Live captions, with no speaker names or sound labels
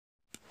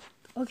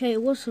Okay,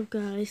 what's up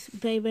guys?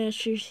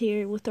 Baymasters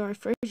here with our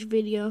first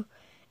video,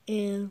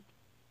 and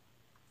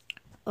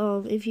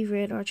if you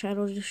read our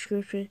channel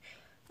description,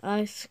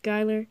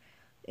 Skylar,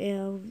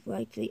 am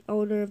like the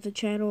owner of the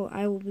channel.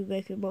 I will be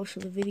making most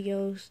of the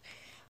videos,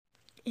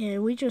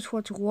 and we just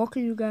want to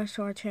welcome you guys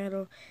to our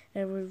channel,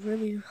 and we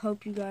really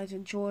hope you guys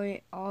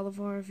enjoy all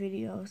of our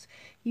videos.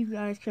 You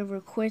guys can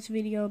request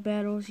video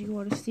battles you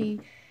want to see.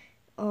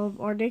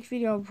 Our next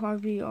video will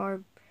probably be our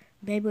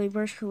Beyblade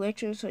Burst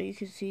collection, so you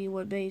can see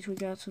what bays we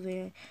got. So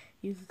then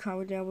you can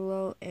comment down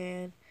below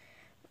and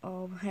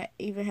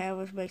even have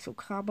us make some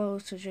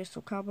combos, suggest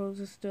some combos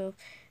and stuff,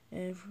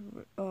 and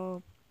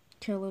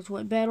tell us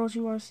what battles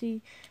you want to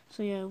see.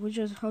 So yeah, we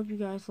just hope you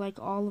guys like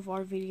all of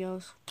our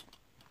videos,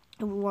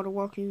 and we want to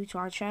welcome you to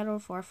our channel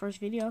for our first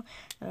video.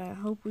 And I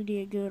hope we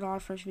did good on our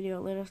first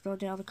video. Let us know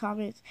down in the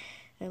comments,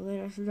 and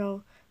let us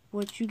know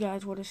what you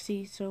guys want to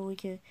see, so we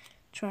can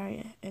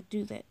try and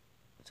do that.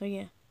 So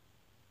yeah,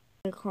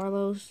 and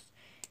Carlos,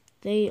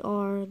 they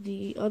are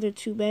the other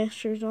two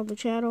masters on the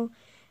channel,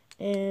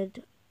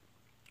 and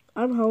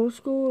I'm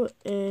homeschooled,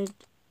 and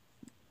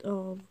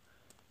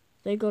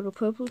they go to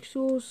public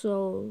school,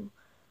 so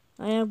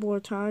I have more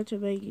time to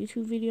make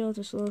YouTube videos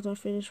as long as I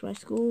finish my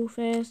school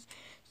fast.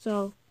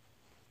 So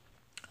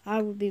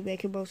I will be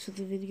making most of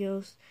the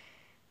videos,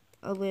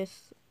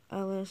 unless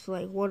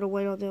like want to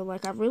wait on them.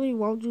 Like I really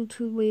won't do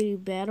too many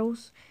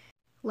battles.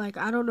 Like,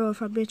 I don't know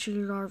if I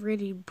mentioned it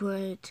already,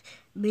 but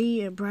me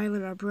and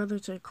Brylan are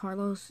brothers, and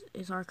Carlos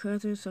is our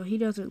cousin, so he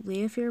doesn't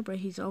live here, but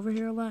he's over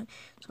here a lot,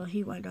 so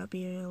he might not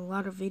be in a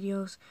lot of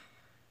videos,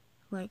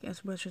 like,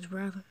 as much as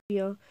Brylan.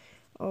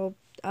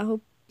 I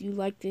hope you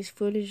like this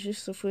footage.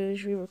 Just the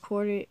footage we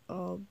recorded,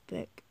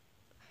 back,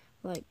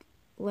 like,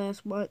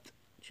 last month,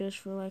 just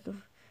for, like, a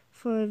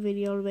fun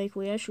video to make.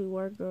 We actually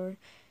worked on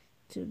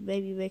to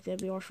maybe make that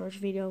be our first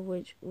video,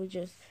 which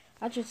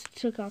I just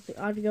took out the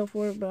audio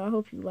for it, but I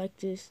hope you like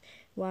this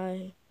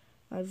while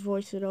I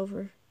voice it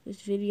over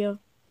this video.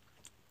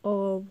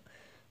 So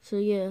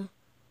yeah,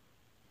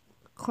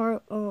 I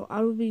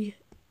will be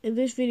in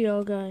this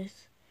video,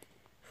 guys.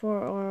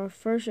 For our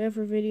first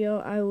ever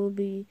video, I will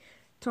be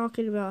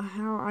talking about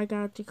how I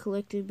got to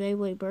collecting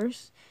Beyblade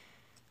Bursts.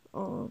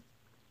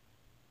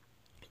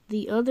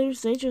 The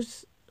others, they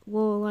just,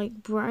 well,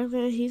 like Brian,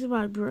 he's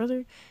my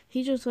brother.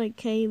 He just like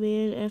came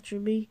in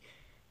after me.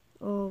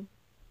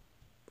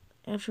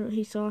 After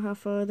he saw how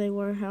fun they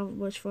were, how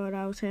much fun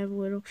I was having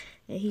with them,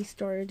 and he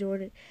started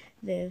doing it.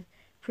 Then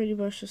pretty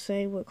much the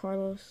same with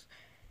Carlos,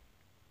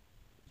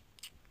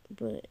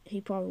 but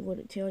he probably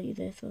wouldn't tell you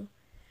that, so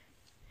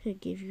he'll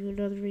give you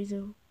another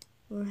reason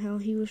on how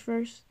he was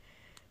first.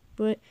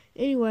 But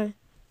anyway,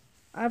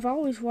 I've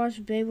always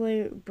watched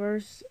Beyblade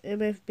Burst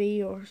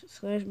MFB or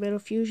 / Metal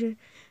Fusion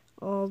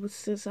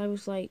since I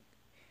was like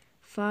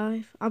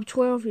 5. I'm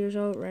 12 years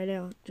old right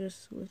now,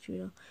 just to let you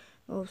know.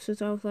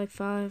 Since I was like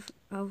 5,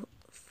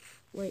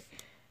 wait,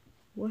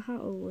 how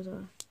old was I?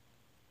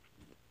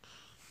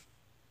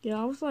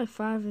 Yeah, I was like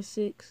 5 or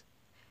 6.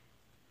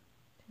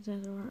 Is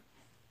that the right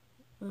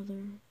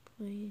other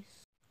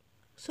place?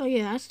 So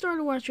yeah, I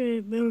started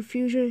watching Metal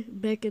Fusion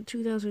back in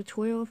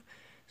 2012.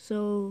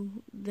 So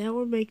that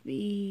would make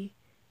me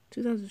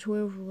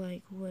 2012,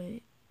 like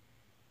what,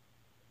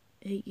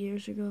 8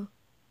 years ago?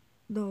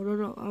 No, I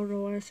don't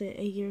know why I said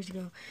 8 years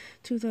ago.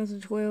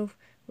 2012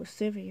 was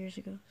 7 years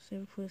ago.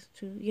 7 plus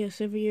 2. Yeah,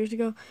 7 years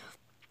ago.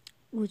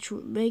 Which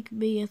would make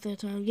me at that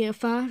time, yeah,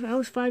 5. I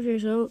was 5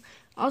 years old.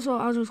 Also,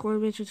 I was just going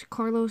to mention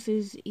Carlos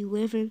is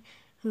 11.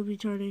 He'll be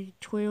turning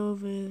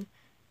 12 in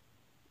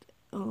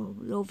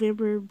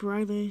November.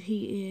 Brylan,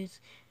 he is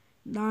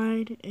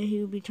 9, and he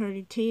will be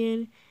turning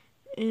 10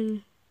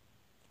 in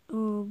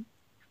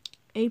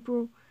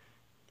April.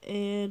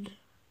 And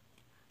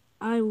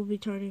I will be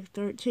turning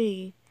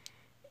 13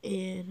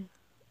 in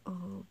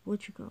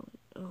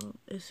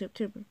in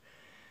September.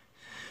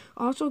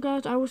 Also,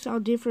 guys, I will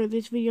sound different in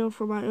this video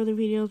from my other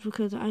videos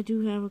because I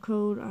do have a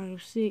cold. I am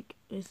sick.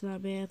 It's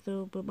not bad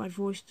though, but my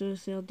voice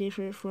does sound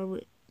different from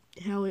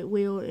how it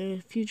will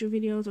in future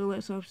videos,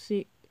 unless I'm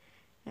sick.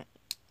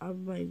 I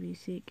might be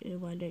sick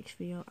in my next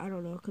video. I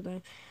don't know, because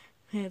I've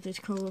had this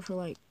cold for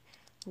like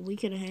a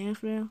week and a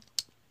half now.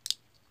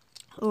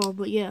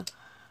 But yeah.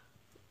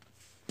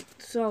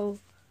 So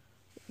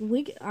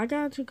I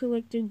got to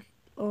collecting.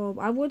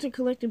 I went to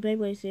collecting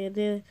Beyblades, and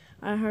then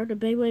I heard the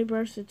Beyblade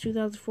Burst in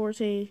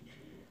 2014.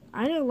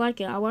 I didn't like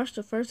it. I watched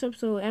the first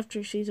episode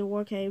after season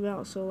 1 came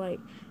out, so like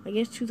I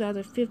guess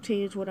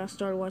 2015 is when I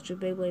started watching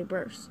Beyblade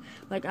Burst.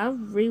 Like I've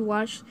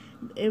rewatched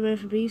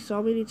MFB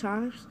so many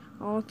times,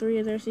 all 3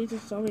 of their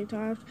seasons so many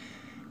times,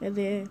 and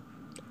then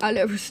I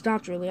never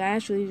stopped really. I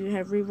actually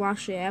have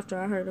rewatched it after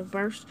I heard of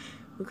Burst,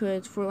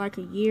 because for like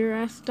a year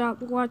I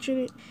stopped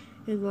watching it,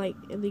 and like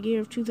in the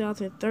year of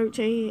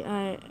 2013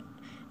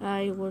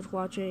 I was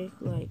watching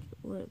like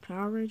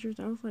Power Rangers.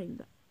 I was like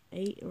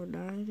 8 or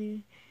 9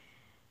 then.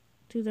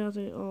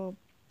 2000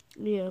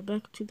 yeah,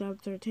 back in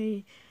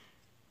 2013.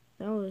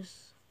 That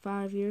was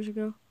 5 years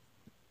ago.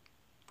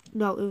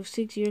 No, it was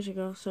 6 years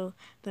ago, so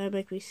that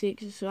make me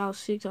 6. So I was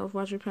 6, I was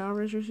watching Power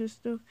Rangers and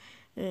stuff,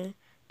 and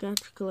got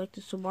to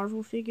collect some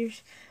Marvel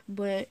figures,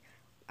 but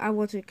I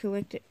wasn't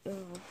collecting.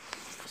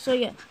 So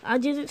yeah, I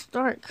didn't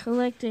start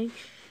collecting.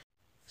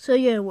 So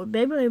yeah, when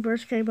Beyblade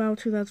Burst came out in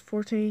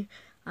 2014,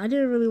 I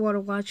didn't really want to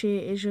watch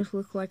it. It just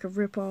looked like a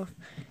ripoff,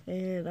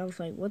 and I was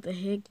like, "What the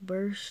heck,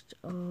 Burst?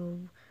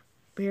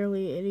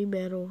 Barely any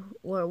metal,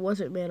 or it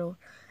wasn't metal.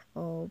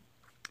 Um,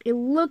 it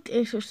looked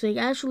interesting.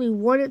 I actually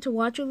wanted to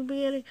watch it in the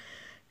beginning,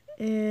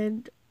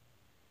 and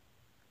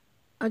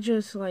I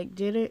just like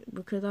did it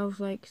because I was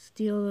like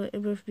still an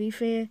MFB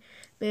fan.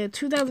 Then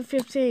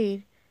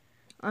 2015,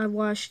 I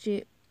watched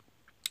it.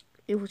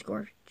 It was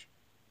garbage.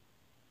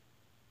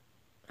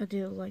 I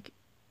didn't like it,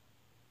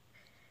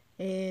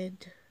 and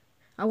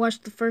I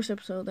watched the first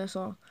episode. That's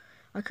all.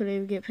 I couldn't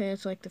even get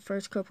past like the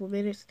first couple of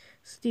minutes.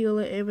 Still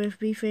an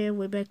MFB fan.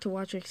 Went back to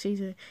watching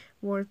season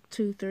 1,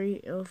 2, 3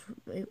 of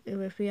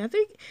MFB. I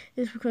think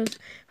it's because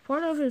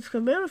part of it's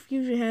because Metal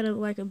Fusion had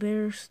like a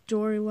better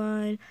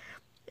storyline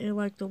and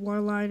like the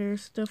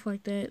one-liners, stuff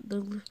like that.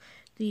 The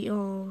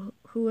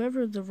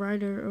whoever the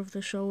writer of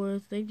the show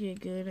was, they did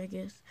good, I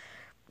guess.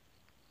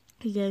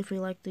 He gave me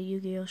like the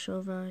Yu-Gi-Oh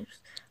show vibes.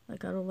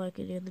 Like I don't like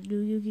it in the new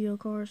Yu-Gi-Oh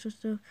cards and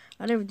stuff.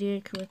 I never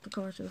did collect the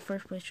cards in the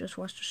first place. Just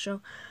watched the show.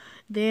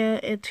 Then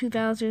in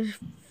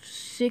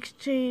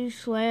 2016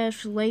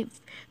 slash late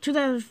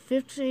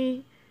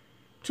 2015,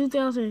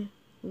 2000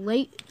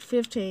 late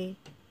 15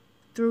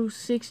 through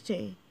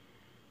 16,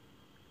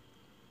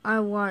 I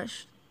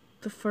watched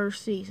the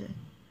first season.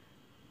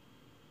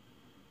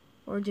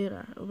 Or did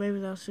I? Or maybe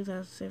that was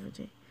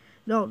 2017.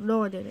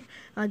 No, I didn't.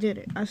 I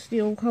didn't. I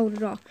still hold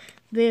it off.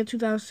 Then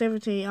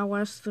 2017, I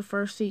watched the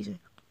first season.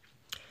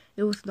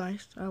 It was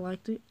nice. I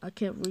liked it. I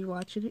kept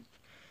rewatching it.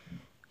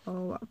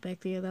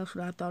 Back then, that's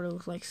when I thought it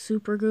was like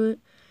super good.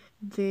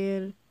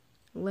 Then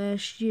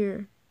last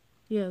year,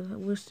 yeah,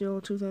 we're still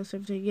in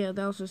 2017. Yeah,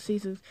 that was the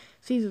season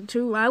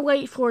 2. I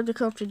wait for it to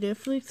come to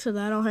Netflix, and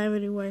I don't have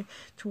any way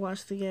to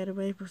watch the anime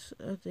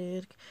at the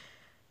end.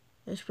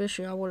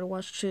 Especially, I want to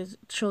watch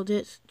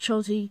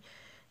Chozi,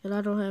 and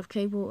I don't have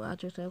cable. I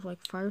just have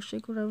like Fire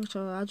Stick or whatever,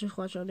 so I just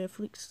watch on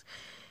Netflix.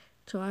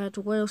 So I had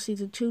to wait on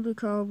season 2 to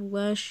come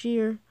last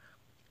year.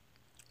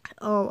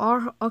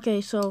 Okay,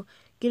 so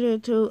getting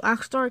into, I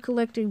started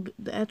collecting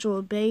the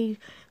actual Bay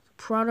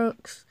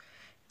products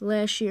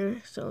last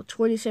year, so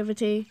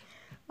 2017.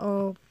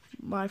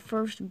 My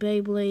first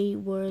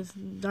Beyblade was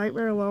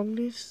Nightmare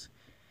Longness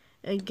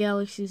and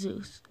Galaxy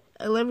Zeus.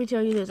 And let me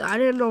tell you this, I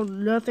didn't know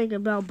nothing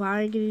about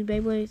buying any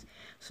Beyblades,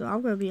 so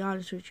I'm gonna be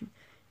honest with you.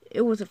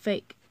 It was a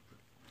fake.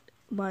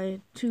 My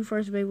two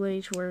first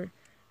Beyblades were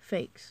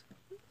fakes.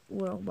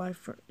 Well, my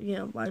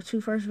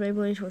two first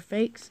Beyblades were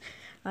fakes.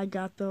 I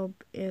got them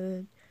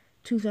in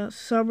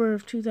summer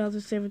of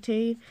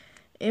 2017.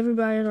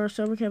 Everybody in our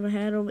summer camp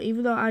had them.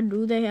 Even though I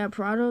knew they had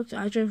products,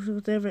 I just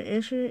was never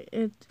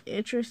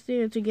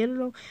interested to get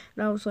them.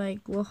 And I was like,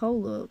 well,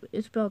 hold up.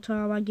 It's about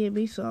time I get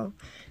me some.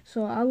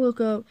 So I look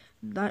up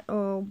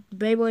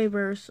Beyblade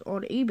Burst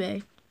on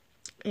eBay.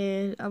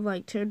 And I'm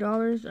like,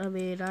 $10. I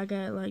mean, I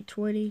got like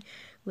 20.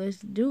 Let's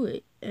do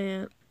it.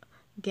 And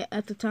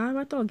at the time,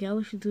 I thought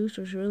Galaxy Zeus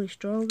was really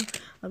strong.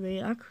 I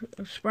mean,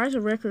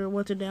 Surprising record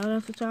wasn't down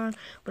at the time,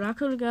 but I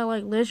could have got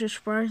like Legend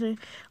Surprising.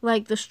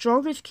 Like the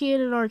strongest kid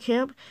in our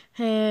camp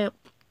had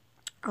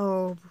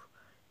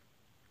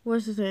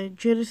what's his name,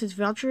 Genesis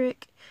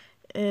Valtryek,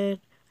 and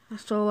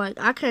so like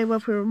I came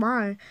up here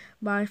with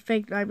my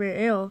fake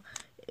Nightmare L.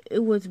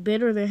 It was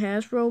better than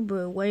Hasbro,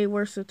 but way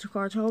worse than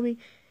Takar told me.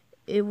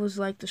 It was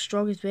like the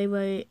strongest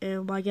Beyblade,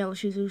 and my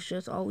Galaxy Zeus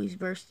just always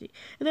bursted.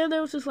 And then there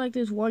was just like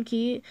this one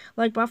kid.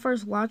 Like my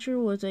first launcher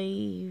was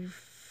it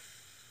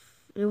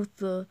was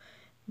the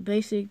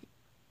basic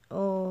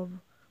core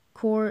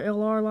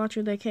LR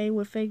launcher that came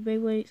with fake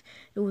Beyblades.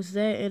 It was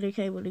that, and it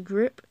came with a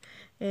grip.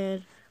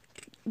 And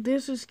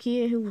this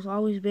kid who was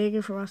always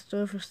begging for my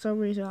stuff. For some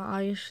reason,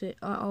 I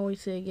always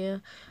said yeah.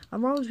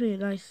 I'm always being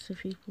nice to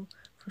people.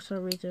 For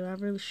some reason, I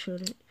really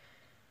shouldn't.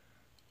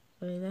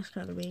 I mean, that's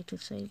kind of mean to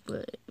say,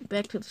 but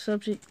back to the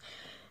subject.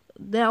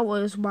 That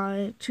was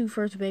my two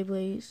first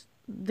Beyblades.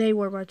 They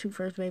were my two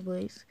first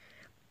Beyblades.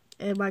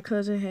 And my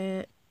cousin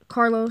had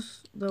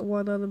Carlos, the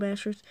one of the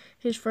masters,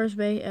 his first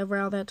Bey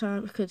around that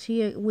time, because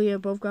we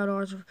had both got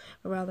ours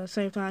around that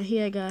same time. He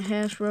had got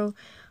Hasbro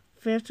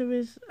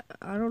Phantomus.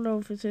 I don't know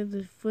if it's in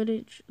the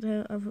footage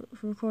that I'm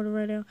recording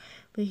right now,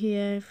 but he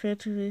had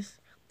Phantomus,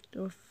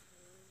 or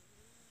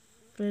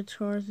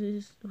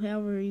Phantomus,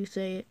 however you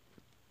say it.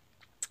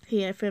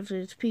 He had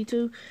Phantomus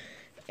P2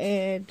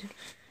 and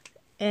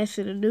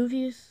Acid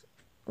Anuvius,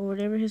 or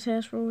whatever his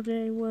Hasbro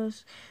name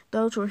was.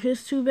 Those were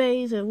his two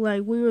Beys, and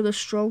like we were the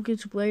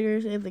strongest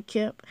bladers in the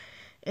camp.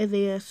 And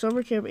the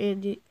summer camp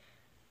ended.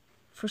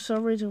 For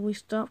some reason, we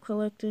stopped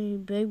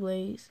collecting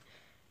Beyblades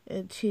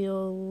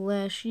until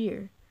last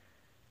year.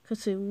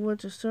 Because we went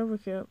to summer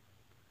camp.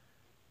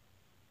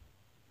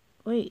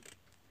 Wait,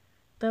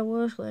 that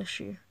was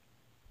last year.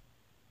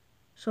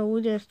 So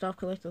we didn't stop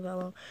collecting that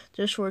long.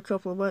 Just for a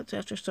couple of months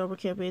after summer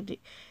camp ended.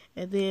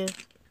 And then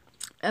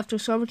after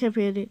summer camp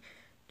ended,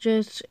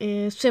 just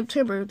in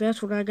September,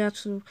 that's when I got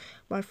to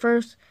my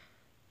first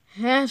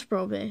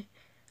Hasbro Bay.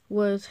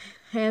 Was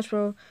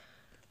Hasbro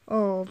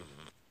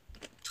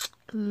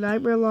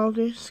Nightmare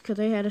Longest, because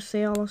they had a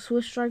sale on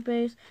Swiss Strike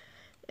Bays,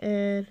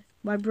 and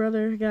my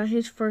brother got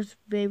his first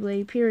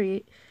Beyblade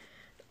period,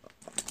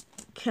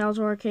 Cal's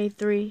Arcade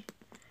 3,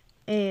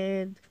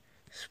 and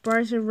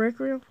Sprites and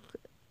Requiem.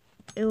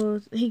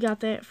 He got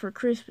that for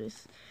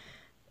Christmas.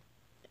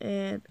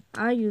 And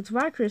I used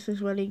my Christmas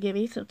money to give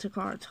me some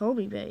Takara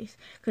Tomy Bays.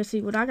 Because,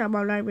 see, when I got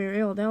my Nightmare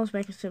L, that was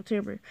back in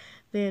September.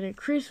 Then in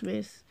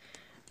Christmas,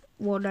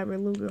 well, Nightmare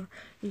Luger,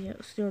 yeah,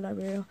 still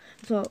Nightmare L.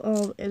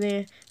 So, and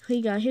then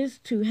he got his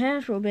 2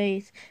 Hasbro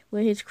Bays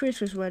with his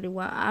Christmas money,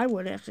 while I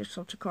went after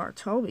some Takara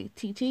Tomy.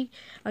 TT,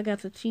 I got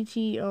the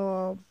TT,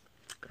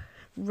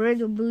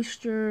 Random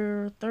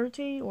Booster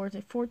 13, or is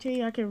it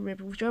 14? I can't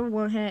remember. Whichever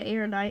one had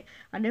Air Knight.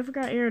 I never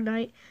got Air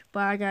Knight,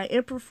 but I got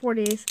Emperor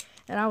Fortis,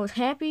 and I was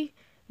happy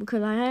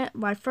because I had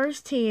my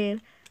first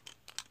 10.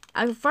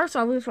 I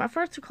lose my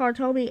first Takara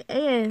Tomy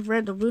and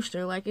Random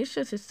Booster. Like, it's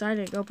just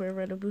exciting to open a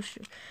Random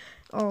Booster.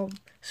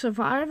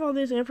 Survive on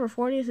this Emperor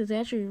Fortis is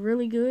actually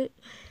really good.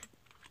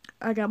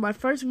 I got my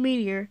first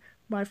Meteor,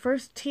 my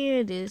first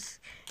Tandis,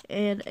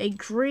 and a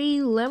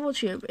green level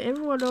chip.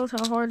 Everyone knows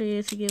how hard it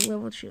is to get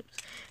level chips.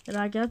 And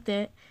I got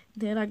that.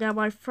 Then I got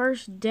my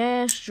first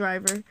Dash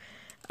driver.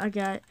 I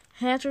got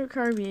Hatcher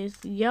Kirby's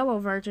yellow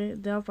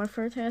version. That was my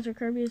first Hatcher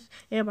Kirby's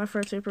and my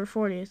first Emperor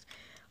Fortis.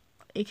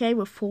 It came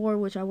with 4,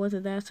 which I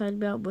wasn't that excited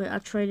about, but I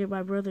traded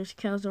my brother's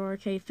Calzar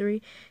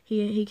K3.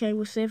 He came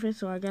with 7,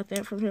 so I got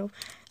that from him.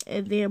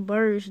 And then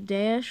Bird's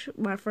Dash,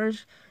 my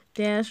first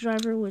Dash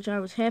driver, which I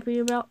was happy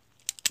about.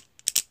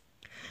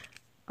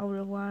 I don't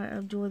know why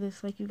I'm doing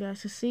this like you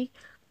guys can see.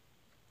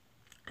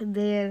 And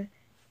then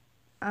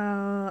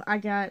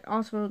I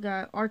also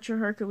got Archer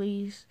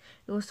Hercules.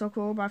 It was so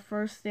cool. My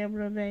first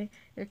Stamina Bay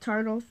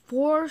Eternal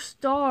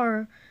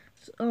 4-star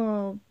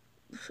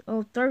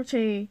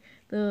 13.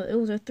 It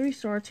was a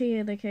 3-star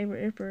 10 that came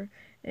with Emperor,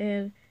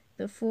 and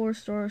the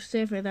 4-star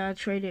 7 that I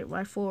traded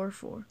my 4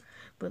 for.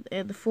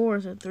 And the 4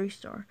 is a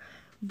 3-star.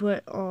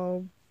 But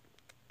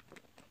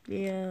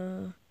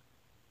yeah.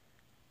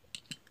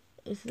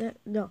 Is that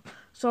no?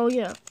 So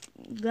yeah,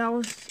 that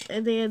was,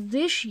 and then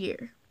this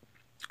year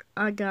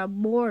I got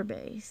more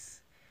bass.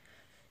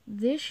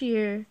 This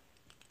year,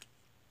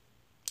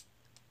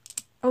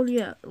 oh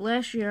yeah,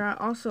 last year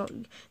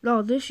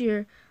this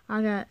year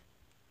I got,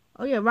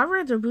 oh yeah, my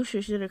random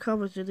boosters didn't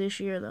come until this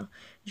year though,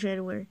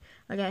 January.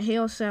 I got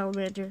Hail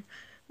Salamander,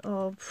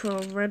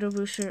 from Random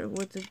Booster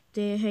with the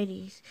Dead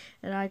Hades,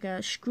 and I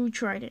got Screw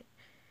Trident,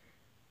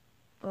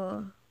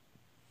 yeah,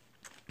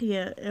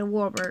 and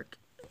Warburg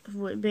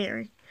with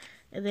Barry.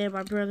 And then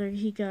my brother,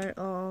 he got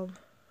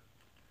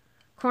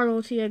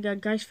Carlo T. I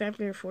got Geist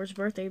Fafnir for his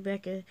birthday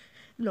back in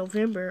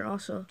November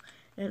also.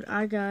 And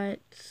I got,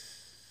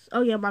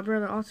 oh yeah, my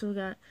brother also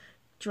got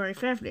Jordan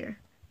Fafnir.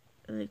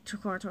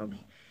 Takar told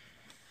me.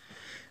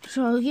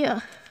 So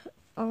yeah,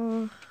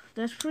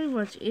 that's pretty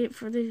much it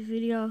for this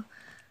video.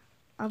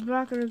 I'm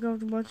not going to go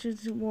much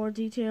into more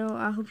detail.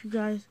 I hope you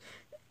guys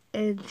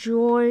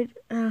enjoyed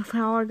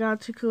how I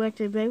got to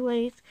collecting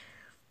Beyblades.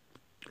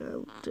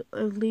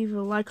 Leave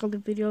a like on the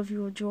video if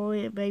you enjoy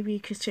it. Maybe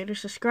consider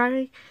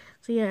subscribing.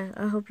 So yeah,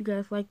 I hope you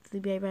guys like the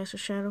Baymaster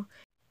channel.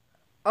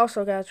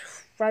 Also guys,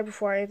 right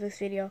before I end this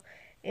video,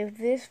 if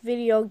this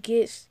video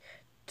gets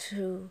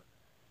to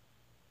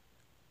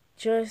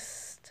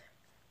just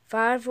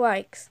 5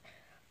 likes,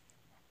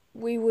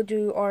 we will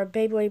do our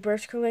Beyblade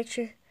Burst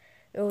collection.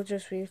 It will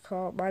just be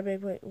called my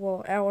Beyblade,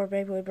 well, our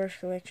Beyblade Burst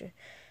collection.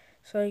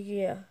 So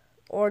yeah.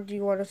 Or do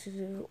you want us to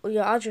do,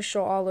 yeah, I'll just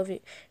show all of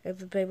it in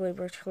the Beyblade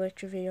Burst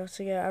collection video.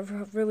 So yeah, I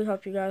really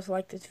hope you guys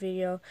liked this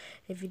video.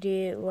 If you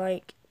did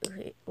like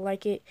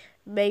it,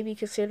 maybe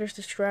consider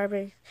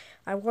subscribing.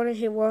 I want to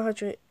hit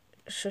 100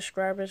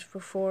 subscribers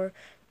before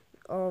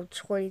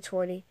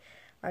 2020.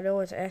 I know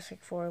it's asking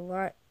for a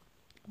lot,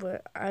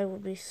 but I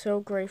would be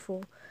so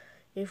grateful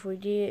if we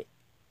did.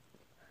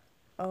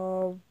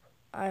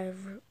 I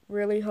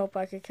really hope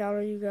I can count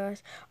on you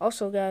guys.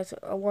 Also, guys,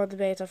 one of the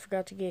bays I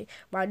forgot to get,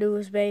 my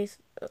newest base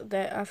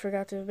that I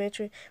forgot to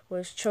mention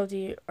was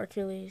Choti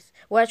Achilles.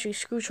 Well, actually,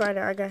 Screw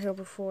Trident, I got him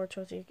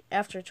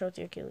after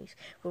Choti Achilles.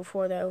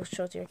 Before that, it was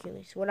Choti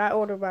Achilles. When I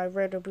ordered my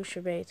random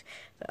booster base,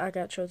 I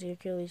got Choti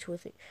Achilles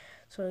with it.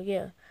 So,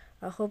 yeah,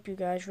 I hope you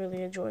guys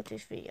really enjoyed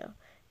this video.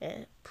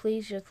 And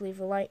please just leave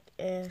a like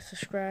and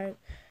subscribe.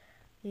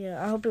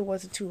 Yeah, I hope it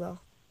wasn't too long.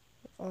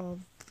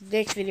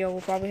 Next video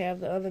will probably have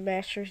the other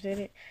masters in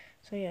it.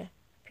 So yeah,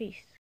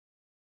 peace.